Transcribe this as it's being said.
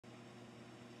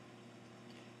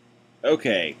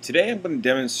Okay, today I'm going to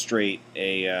demonstrate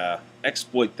a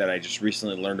exploit that I just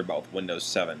recently learned about with Windows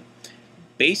 7.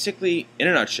 Basically, in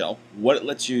a nutshell, what it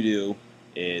lets you do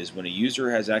is when a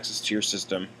user has access to your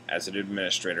system as an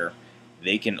administrator,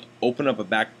 they can open up a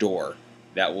back door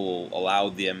that will allow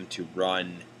them to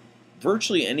run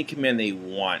virtually any command they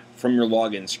want from your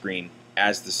login screen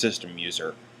as the system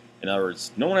user. In other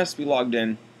words, no one has to be logged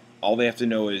in. All they have to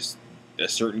know is a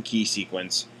certain key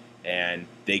sequence, and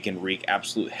they can wreak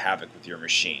absolute havoc with your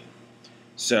machine.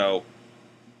 So,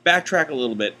 backtrack a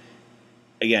little bit.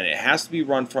 Again, it has to be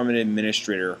run from an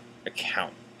administrator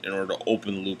account in order to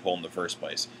open the loophole in the first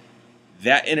place.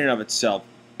 That, in and of itself,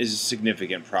 is a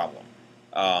significant problem.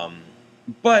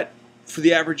 But for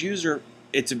the average user,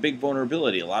 it's a big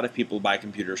vulnerability. A lot of people buy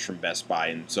computers from Best Buy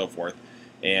and so forth,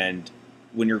 and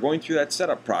when you're going through that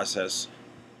setup process,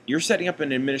 you're setting up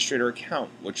an administrator account,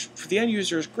 which for the end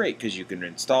user is great because you can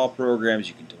install programs,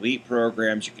 you can delete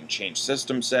programs, you can change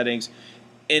system settings,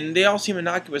 and they all seem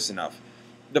innocuous enough.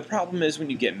 The problem is when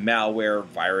you get malware,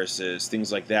 viruses,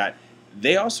 things like that,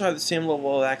 they also have the same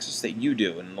level of access that you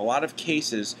do, and in a lot of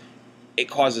cases, it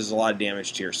causes a lot of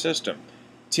damage to your system.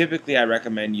 Typically, I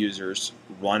recommend users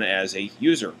run as a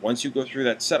user. Once you go through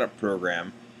that setup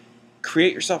program,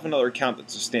 create yourself another account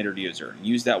that's a standard user.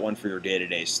 Use that one for your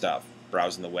day-to-day stuff,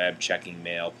 browsing the web, checking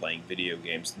mail, playing video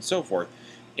games, and so forth.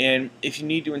 And if you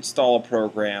need to install a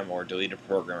program or delete a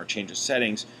program or change the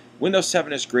settings, Windows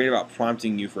 7 is great about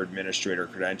prompting you for administrator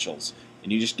credentials.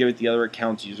 And you just give it the other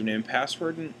account's username and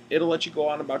password, and it'll let you go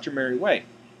on about your merry way.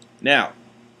 Now,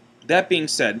 that being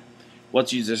said,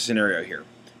 let's use this scenario here.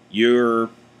 You're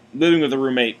living with a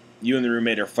roommate. You and the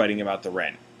roommate are fighting about the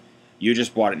rent. You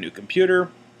just bought a new computer.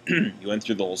 You went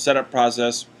through the whole setup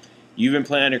process. You've been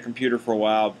playing on your computer for a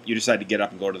while. You decide to get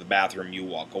up and go to the bathroom. You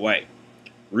walk away.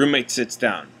 Roommate sits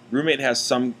down. Roommate has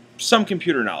some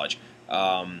computer knowledge.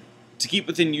 To keep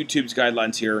within YouTube's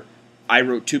guidelines here, I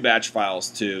wrote 2 batch files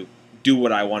to do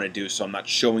what I want to do, so I'm not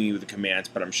showing you the commands,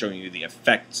 but I'm showing you the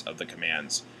effects of the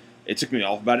commands. It took me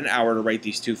about an hour to write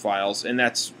these 2 files, and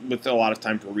that's with a lot of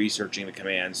time for researching the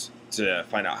commands to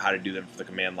find out how to do them for the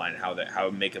command line, how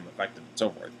to make them effective, and so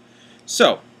forth.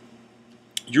 So,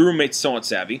 your roommate's somewhat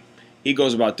savvy. He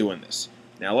goes about doing this.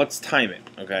 Now let's time it,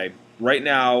 okay? Right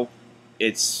now,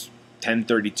 it's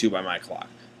 10:32 by my clock.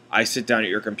 I sit down at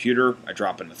your computer, I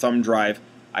drop in a thumb drive,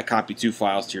 I copy 2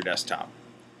 files to your desktop.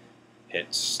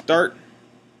 Hit start,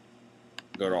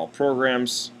 go to all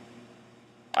programs,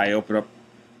 I open up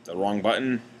the wrong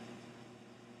button.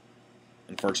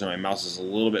 Unfortunately, my mouse is a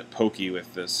little bit pokey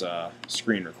with this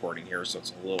screen recording here, so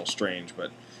it's a little strange, but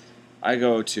I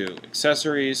go to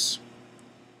accessories.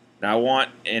 Now I want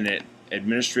an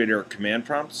administrator command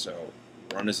prompt, so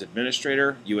run as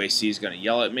administrator. UAC is going to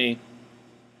yell at me.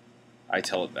 I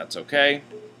tell it that's okay.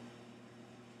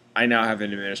 I now have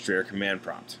an administrator command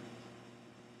prompt.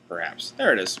 Perhaps.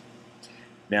 There it is.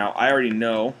 Now I already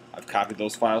know I've copied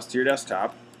those files to your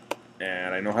desktop,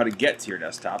 and I know how to get to your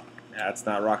desktop. That's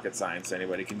not rocket science.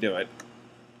 Anybody can do it.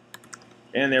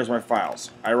 And there's my files.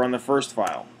 I run the first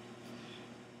file.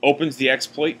 Opens the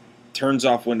exploit, turns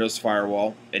off Windows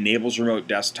Firewall, enables remote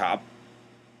desktop,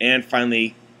 and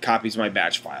finally copies my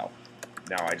batch file.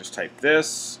 Now I just type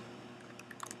this.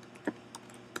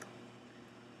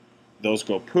 Those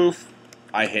go poof.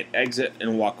 I hit exit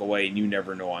and walk away, and you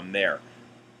never know I'm there.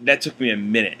 That took me a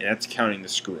minute, and that's counting the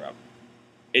screw up.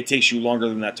 It takes you longer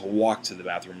than that to walk to the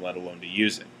bathroom, let alone to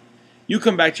use it. You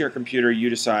come back to your computer, you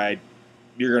decide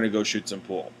you're going to go shoot some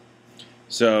pool.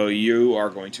 So you are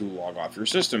going to log off your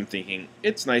system thinking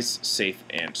it's nice, safe,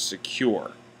 and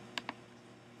secure.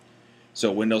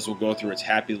 So Windows will go through its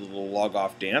happy little log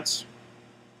off dance.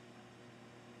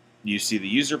 You see the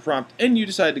user prompt, and you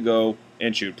decide to go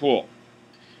and shoot pool.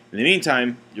 In the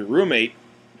meantime, your roommate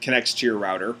connects to your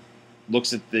router,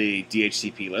 looks at the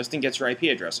DHCP list, and gets your IP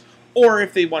address. Or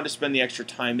if they wanted to spend the extra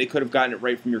time, they could have gotten it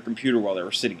right from your computer while they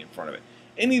were sitting in front of it.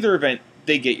 In either event,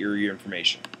 they get your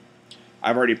information.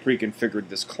 I've already pre-configured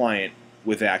this client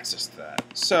with access to that.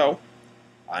 So,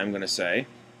 I'm going to say,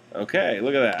 okay,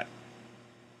 look at that.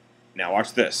 Now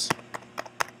watch this.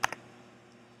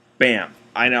 Bam!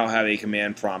 I now have a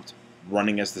command prompt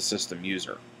running as the system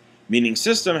user. Meaning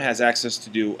system has access to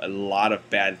do a lot of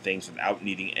bad things without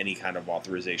needing any kind of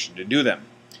authorization to do them.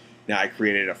 Now I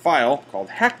created a file called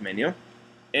hack menu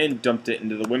and dumped it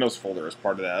into the Windows folder as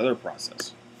part of that other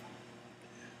process.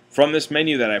 From this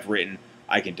menu that I've written,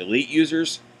 I can delete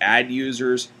users, add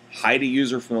users, hide a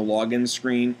user from the login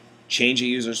screen, change a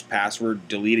user's password,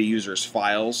 delete a user's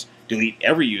files, delete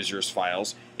every user's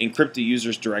files, encrypt a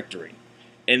user's directory.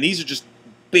 And these are just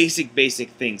basic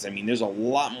things. I mean, there's a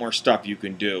lot more stuff you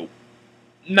can do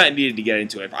not needed to get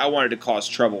into it. If I wanted to cause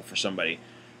trouble for somebody,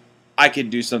 I could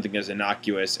do something as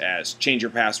innocuous as change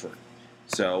your password.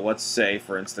 So let's say,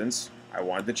 for instance, I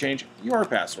wanted to change your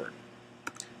password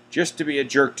just to be a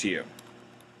jerk to you.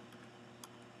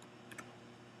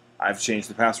 I've changed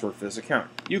the password for this account.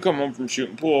 You come home from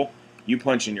shooting pool, you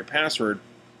punch in your password,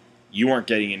 you aren't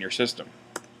getting in your system.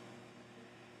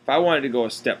 If I wanted to go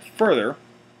a step further,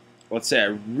 let's say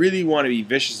I really want to be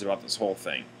vicious about this whole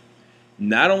thing.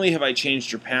 Not only have I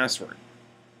changed your password,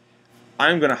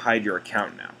 I'm going to hide your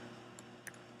account now.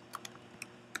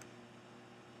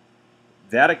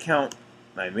 That account,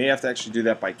 I may have to actually do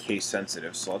that by case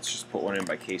sensitive, so let's just put one in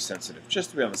by case sensitive,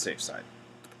 just to be on the safe side.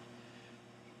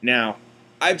 Now,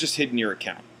 I've just hidden your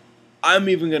account. I'm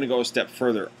even going to go a step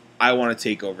further. I want to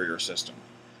take over your system.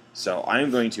 So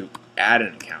I'm going to add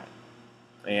an account.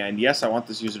 And yes, I want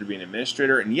this user to be an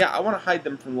administrator, and yeah, I want to hide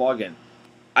them from login.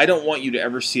 I don't want you to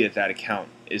ever see that that account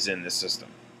is in this system.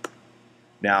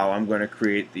 Now I'm going to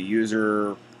create the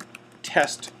user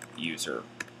test user.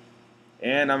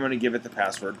 And I'm going to give it the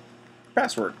password,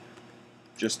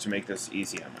 just to make this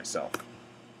easy on myself.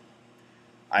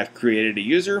 I've created a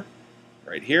user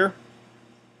right here.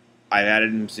 I've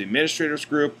added them to the administrators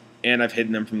group, and I've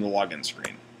hidden them from the login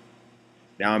screen.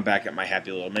 Now I'm back at my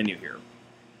happy little menu here.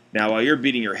 Now while you're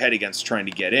beating your head against trying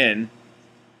to get in,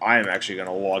 I am actually going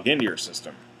to log into your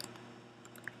system.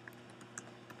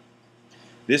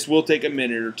 This will take a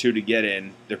minute or two to get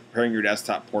in. The preparing your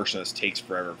desktop portion of this takes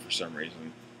forever for some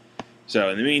reason. So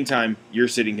in the meantime, you're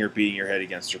sitting here beating your head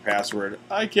against your password.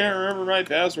 I can't remember my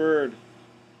password.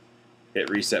 Hit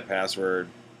reset password.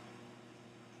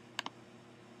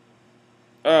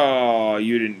 Oh,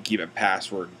 you didn't keep a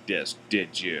password disk,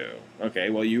 did you? Okay,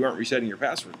 well you aren't resetting your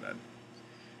password then.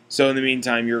 So in the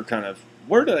meantime, you're kind of,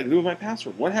 where did I do with my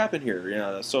password? What happened here? You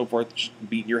know, so forth, just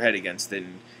beating your head against it,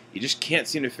 and you just can't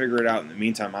seem to figure it out. In the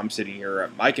meantime, I'm sitting here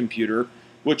at my computer,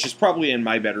 which is probably in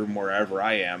my bedroom wherever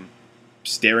I am,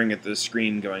 staring at the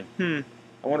screen going,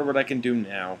 I wonder what I can do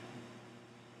now.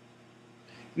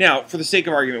 Now, for the sake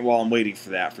of argument, while I'm waiting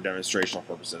for that for demonstrational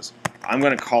purposes, I'm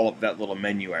going to call up that little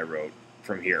menu I wrote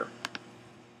from here.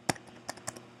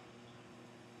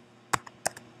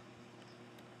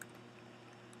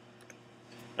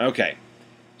 Okay,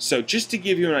 so just to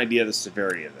give you an idea of the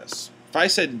severity of this, if I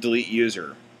said delete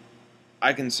user,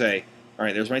 I can say, all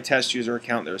right, there's my test user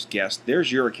account, there's guest,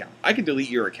 there's your account. I can delete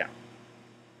your account.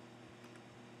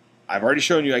 I've already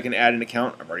shown you I can add an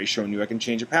account. I've already shown you I can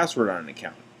change a password on an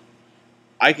account.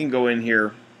 I can go in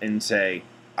here and say,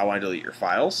 I want to delete your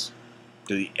files,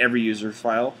 delete every user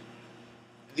file.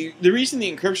 The reason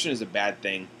the encryption is a bad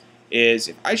thing is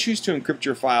if I choose to encrypt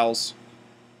your files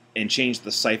and change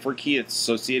the cipher key that's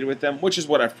associated with them, which is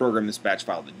what I've programmed this batch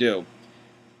file to do,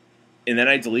 and then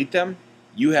I delete them,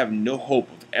 you have no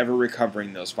hope of ever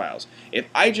recovering those files. If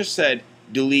I just said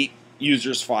delete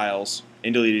users' files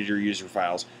and deleted your user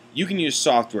files, you can use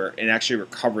software and actually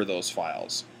recover those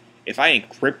files. If I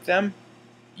encrypt them,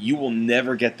 you will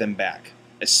never get them back,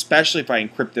 especially if I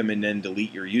encrypt them and then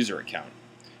delete your user account.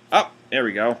 Oh, there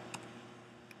we go.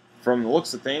 From the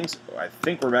looks of things, I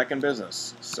think we're back in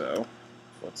business. So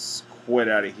let's quit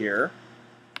out of here.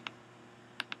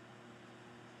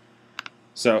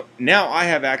 So now I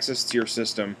have access to your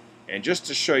system, and just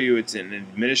to show you it's an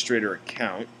administrator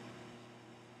account,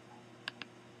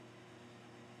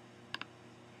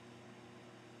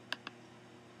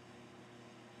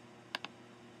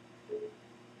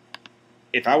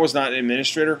 if I was not an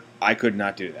administrator, I could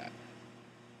not do that.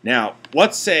 Now,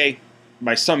 let's say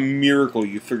by some miracle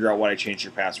you figure out what I changed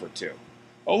your password to.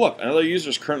 Oh look, another user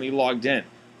is currently logged in.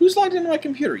 Who's logged into my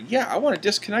computer? Yeah, I want to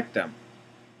disconnect them.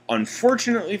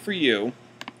 Unfortunately for you,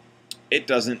 it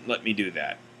doesn't let me do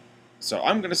that. So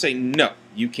I'm going to say, no,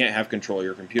 you can't have control of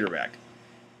your computer back.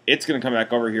 It's going to come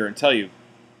back over here and tell you,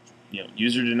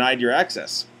 user denied your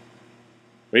access.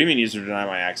 What do you mean user denied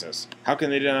my access? How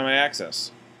can they deny my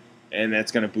access? And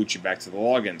that's going to boot you back to the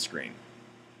login screen.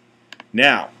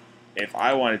 Now, if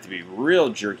I wanted to be real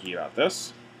jerky about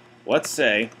this, let's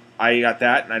say I got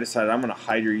that and I decided I'm going to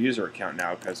hide your user account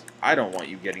now because I don't want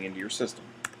you getting into your system.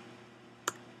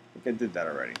 I think I did that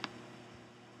already.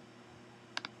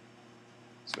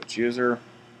 Switch user.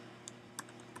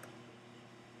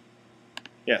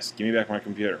 Yes, give me back my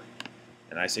computer.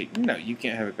 And I say, no, you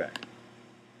can't have it back.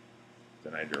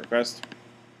 Denied your request.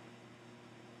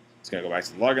 It's going to go back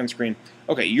to the login screen.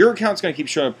 Okay, your account's going to keep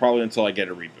showing up probably until I get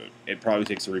a reboot. It probably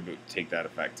takes a reboot to take that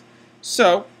effect.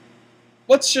 So,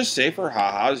 let's just say for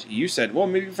ha-has, you said, well,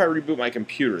 maybe if I reboot my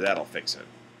computer, that'll fix it.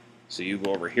 So you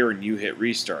go over here and you hit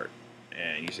restart.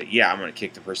 And you say, yeah, I'm going to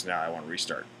kick the person out. I want to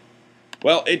restart.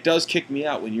 Well, it does kick me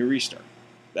out when you restart.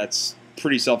 That's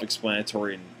pretty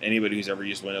self-explanatory, and anybody who's ever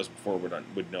used Windows before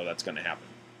would know that's going to happen.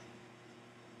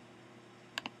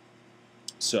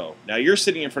 So now you're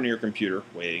sitting in front of your computer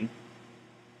waiting.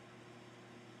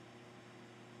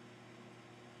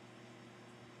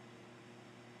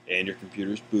 And your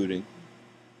computer's booting.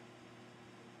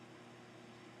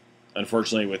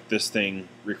 Unfortunately, with this thing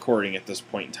recording at this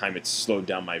point in time, it's slowed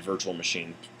down my virtual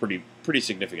machine pretty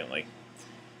significantly.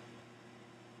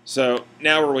 So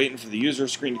now we're waiting for the user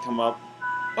screen to come up.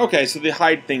 Okay, so the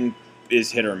hide thing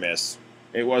is hit or miss.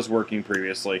 It was working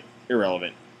previously.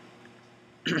 Irrelevant.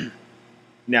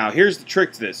 Now, here's the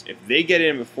trick to this. If they get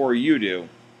in before you do,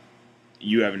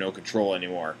 you have no control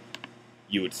anymore.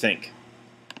 You would think.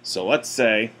 So let's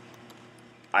say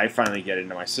I finally get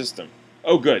into my system.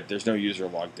 Oh, good. There's no user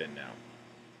logged in now.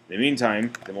 In the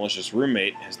meantime, the malicious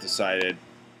roommate has decided,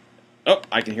 oh,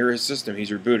 I can hear his system.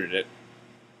 He's rebooted it.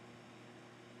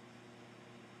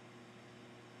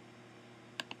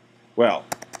 Well,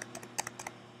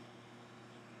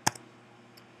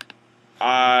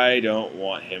 I don't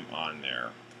want him on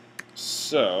there.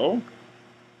 So,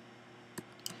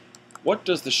 what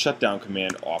does the shutdown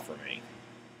command offer me?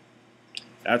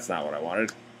 That's not what I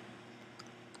wanted.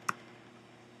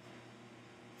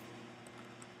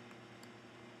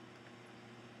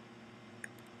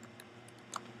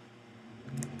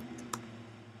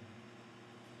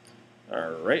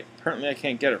 Alright, apparently I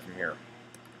can't get it from here.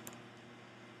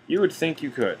 You would think you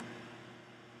could.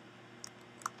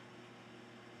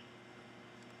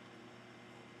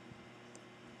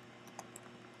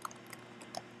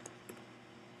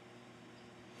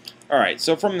 Alright,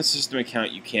 so from the system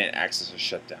account you can't access a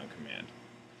shutdown command.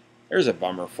 There's a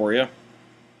bummer for you.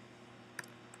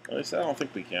 At least I don't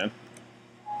think we can.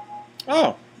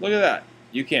 Oh, look at that.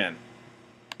 You can.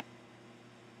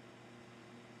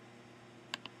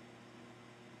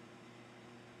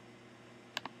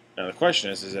 Now the question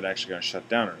is it actually going to shut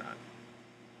down or not?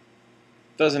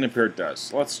 Doesn't appear it does.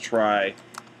 So let's try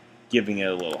giving it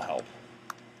a little help.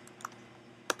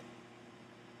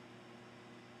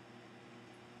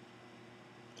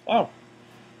 Oh,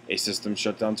 a system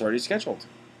shutdown's already scheduled.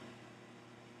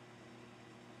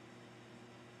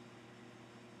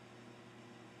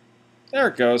 There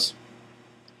it goes.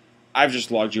 I've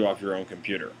just logged you off your own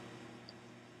computer.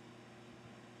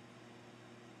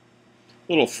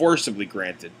 A little forcibly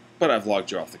granted, but I've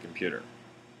logged you off the computer.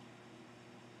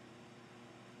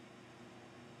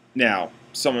 Now,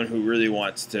 someone who really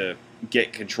wants to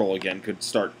get control again could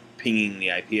start pinging the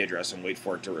IP address and wait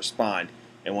for it to respond,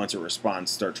 and once it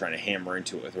responds, start trying to hammer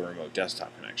into it with a remote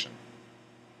desktop connection.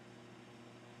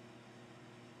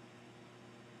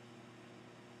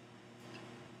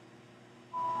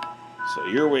 So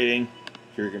you're waiting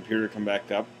for your computer to come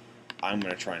back up. I'm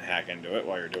going to try and hack into it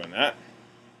while you're doing that.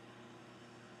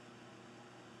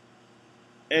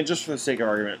 And just for the sake of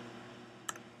argument,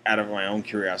 out of my own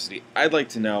curiosity, I'd like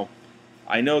to know,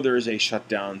 I know there is a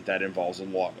shutdown that involves a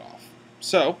log off.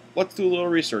 So let's do a little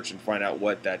research and find out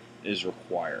what that is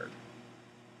required.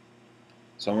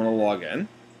 So I'm going to log in.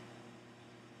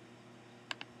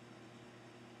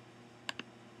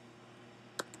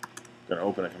 I'm going to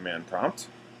open a command prompt.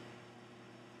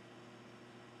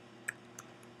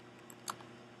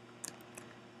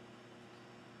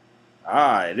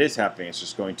 Ah, it is happening. It's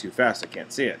just going too fast. I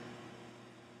can't see it.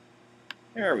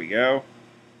 There we go.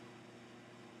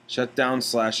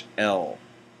 Shutdown/L.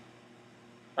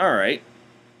 Alright.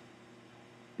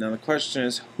 Now the question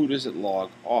is, who does it log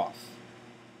off?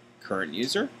 Current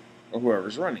user or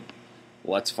whoever's running?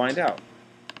 Let's find out.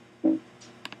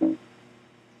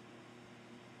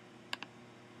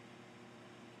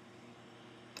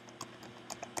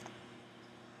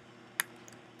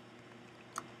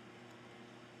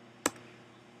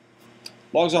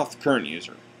 Logs off the current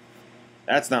user.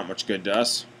 That's not much good to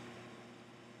us.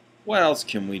 What else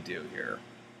can we do here?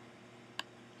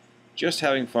 Just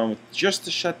having fun with just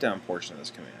the shutdown portion of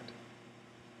this command.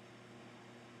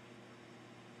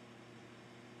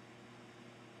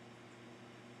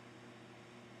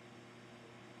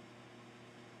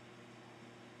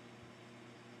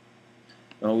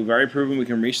 Well, we've already proven we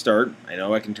can restart. I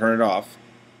know I can turn it off.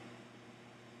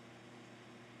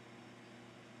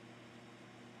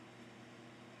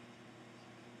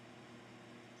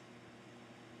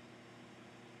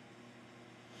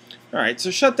 Alright,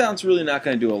 so shutdown's really not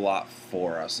going to do a lot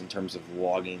for us in terms of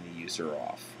logging the user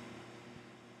off.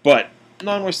 But,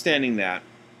 notwithstanding that,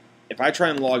 if I try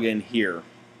and log in here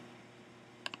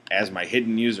as my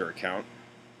hidden user account,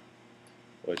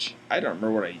 which I don't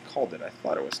remember what I called it. I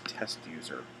thought it was test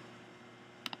user.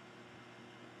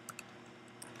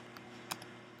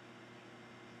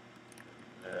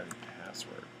 And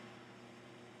password.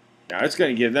 Now it's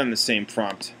going to give them the same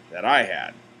prompt that I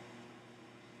had.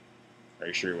 Are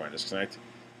you sure you want to disconnect?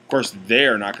 Of course,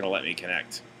 they're not going to let me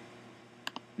connect.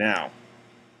 Now,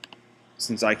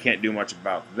 since I can't do much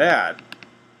about that,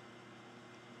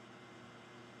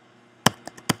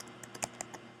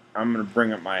 I'm going to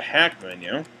bring up my hack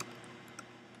menu.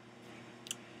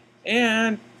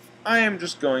 And I am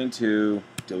just going to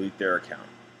delete their account.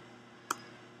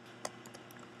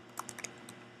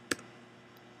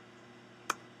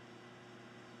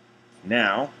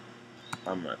 Now,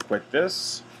 I'm going to quit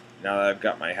this. Now that I've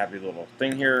got my happy little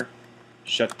thing here,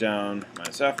 shutdown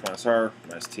 -F, -R,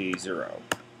 -T, 0.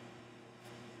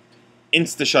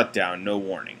 Insta shutdown, no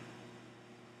warning.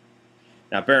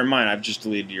 Now bear in mind, I've just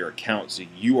deleted your account, so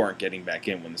you aren't getting back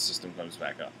in when the system comes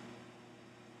back up.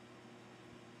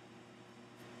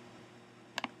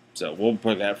 So we'll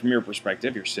put that from your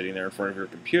perspective. You're sitting there in front of your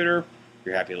computer.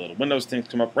 Your happy little Windows things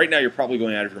come up. Right now, you're probably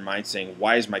going out of your mind saying,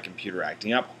 why is my computer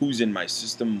acting up? Who's in my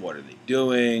system? What are they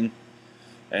doing?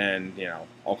 And, you know,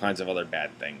 all kinds of other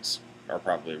bad things are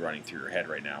probably running through your head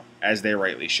right now, as they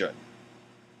rightly should.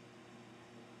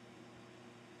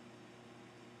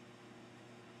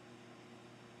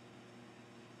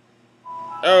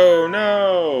 Oh,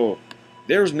 no!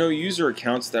 There's no user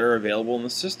accounts that are available in the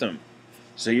system.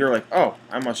 So you're like, oh,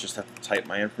 I must just have to type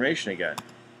my information again.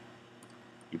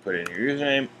 You put in your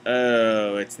username.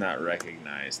 Oh, it's not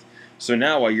recognized. So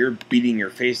now while you're beating your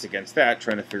face against that,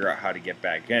 trying to figure out how to get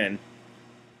back in,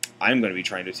 I'm going to be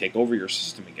trying to take over your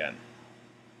system again.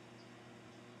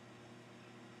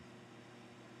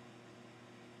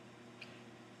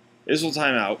 This will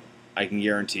time out, I can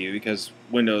guarantee you, because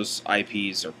Windows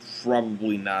IPs are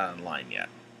probably not online yet.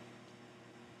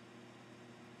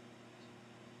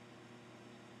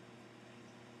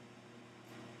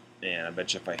 And I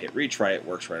bet you if I hit retry, it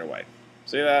works right away.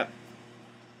 See that?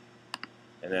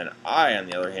 And then I, on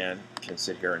the other hand, can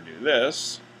sit here and do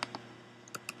this.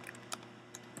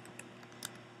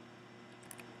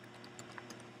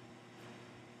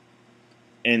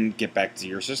 And get back to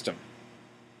your system.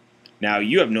 Now,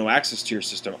 you have no access to your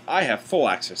system. I have full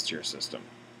access to your system.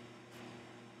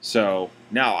 So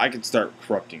now I can start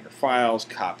corrupting your files,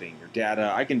 copying your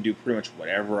data. I can do pretty much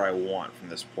whatever I want from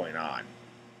this point on.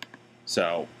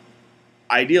 So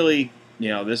ideally, you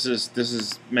know, this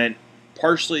is meant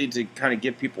partially to kind of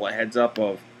give people a heads up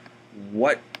of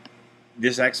what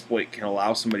this exploit can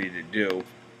allow somebody to do,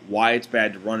 why it's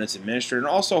bad to run as administrator, and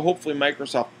also hopefully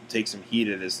Microsoft will take some heat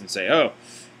at this and say, oh,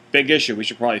 big issue, we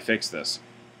should probably fix this.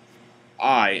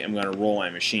 I am going to roll my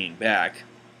machine back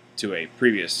to a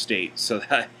previous state so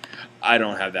that I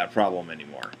don't have that problem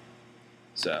anymore.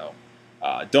 So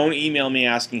don't email me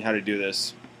asking how to do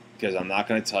this, because I'm not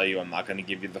going to tell you. I'm not going to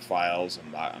give you the files.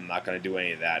 I'm not going to do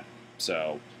any of that.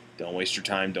 So don't waste your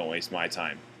time. Don't waste my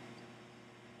time.